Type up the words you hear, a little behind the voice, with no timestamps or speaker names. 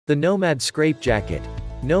The NOMAD Scrape Jacket.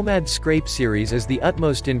 NOMAD Scrape Series is the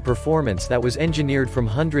utmost in performance that was engineered from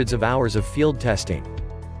hundreds of hours of field testing.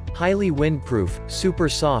 Highly windproof, super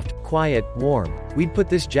soft, quiet, warm, we'd put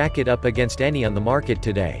this jacket up against any on the market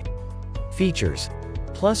today. Features.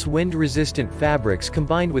 Plus wind-resistant fabrics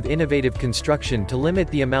combined with innovative construction to limit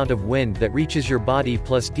the amount of wind that reaches your body,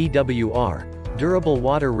 plus DWR, durable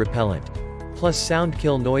water repellent, plus sound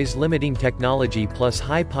kill noise limiting technology, plus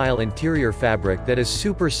high pile interior fabric that is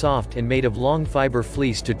super soft and made of long fiber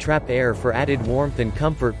fleece to trap air for added warmth and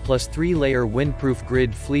comfort, plus 3-layer windproof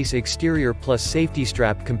grid fleece exterior, plus safety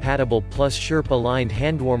strap compatible, plus Sherpa lined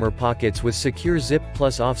handwarmer pockets with secure zip,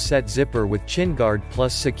 plus offset zipper with chin guard,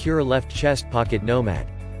 plus secure left chest pocket. NOMAD.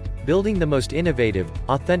 Building the most innovative,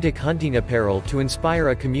 authentic hunting apparel to inspire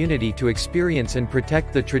a community to experience and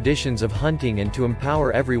protect the traditions of hunting and to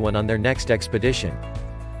empower everyone on their next expedition.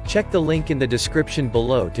 Check the link in the description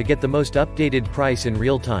below to get the most updated price in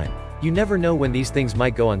real time. You never know when these things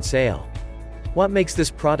might go on sale. What makes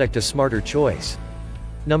this product a smarter choice?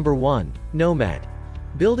 Number 1. NOMAD.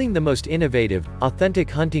 Building the most innovative, authentic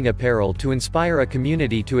hunting apparel to inspire a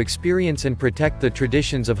community to experience and protect the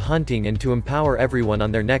traditions of hunting and to empower everyone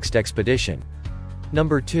on their next expedition.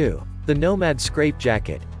 Number 2. The NOMAD Scrape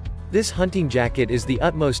Jacket. This hunting jacket is the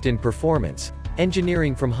utmost in performance,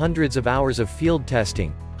 engineering from hundreds of hours of field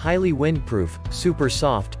testing, highly windproof, super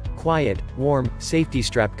soft, quiet, warm, safety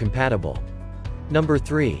strap compatible. Number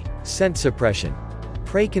 3. Scent suppression.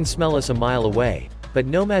 Prey can smell us a mile away, but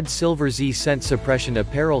NOMAD Silver Z scent suppression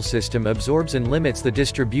apparel system absorbs and limits the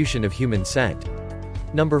distribution of human scent.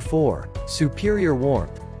 Number 4. Superior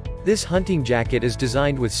warmth. This hunting jacket is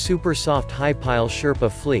designed with super soft high pile Sherpa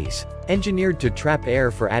fleece, engineered to trap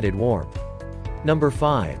air for added warmth. Number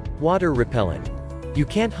 5. Water repellent. You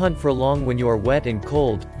can't hunt for long when you are wet and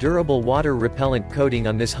cold. Durable water repellent coating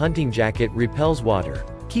on this hunting jacket repels water,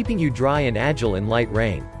 keeping you dry and agile in light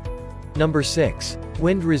rain. Number 6.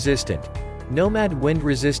 Wind resistant. NOMAD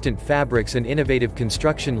wind-resistant fabrics and innovative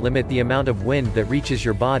construction limit the amount of wind that reaches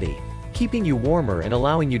your body, keeping you warmer and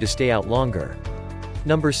allowing you to stay out longer.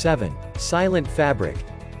 Number 7. Silent fabric.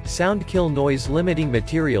 Sound kill noise limiting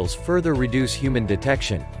materials further reduce human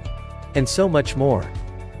detection. And so much more.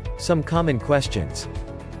 Some common questions.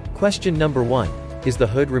 Question number 1. Is the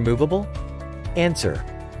hood removable? Answer.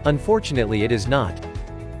 Unfortunately it is not.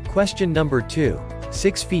 Question number 2.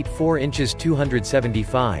 6 feet 4 inches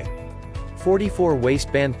 275. 44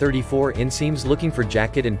 waistband 34 inseams looking for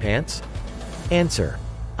jacket and pants? Answer.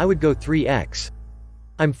 I would go 3X.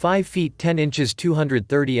 I'm 5 feet 10 inches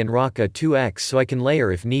 230 and rock a 2X so I can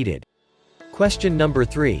layer if needed. Question number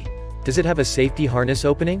 3. Does it have a safety harness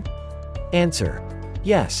opening? Answer.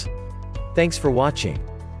 Yes. Thanks for watching.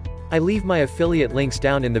 I leave my affiliate links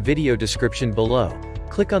down in the video description below.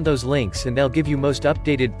 Click on those links and they'll give you most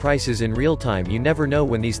updated prices in real time. You never know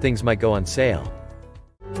when these things might go on sale.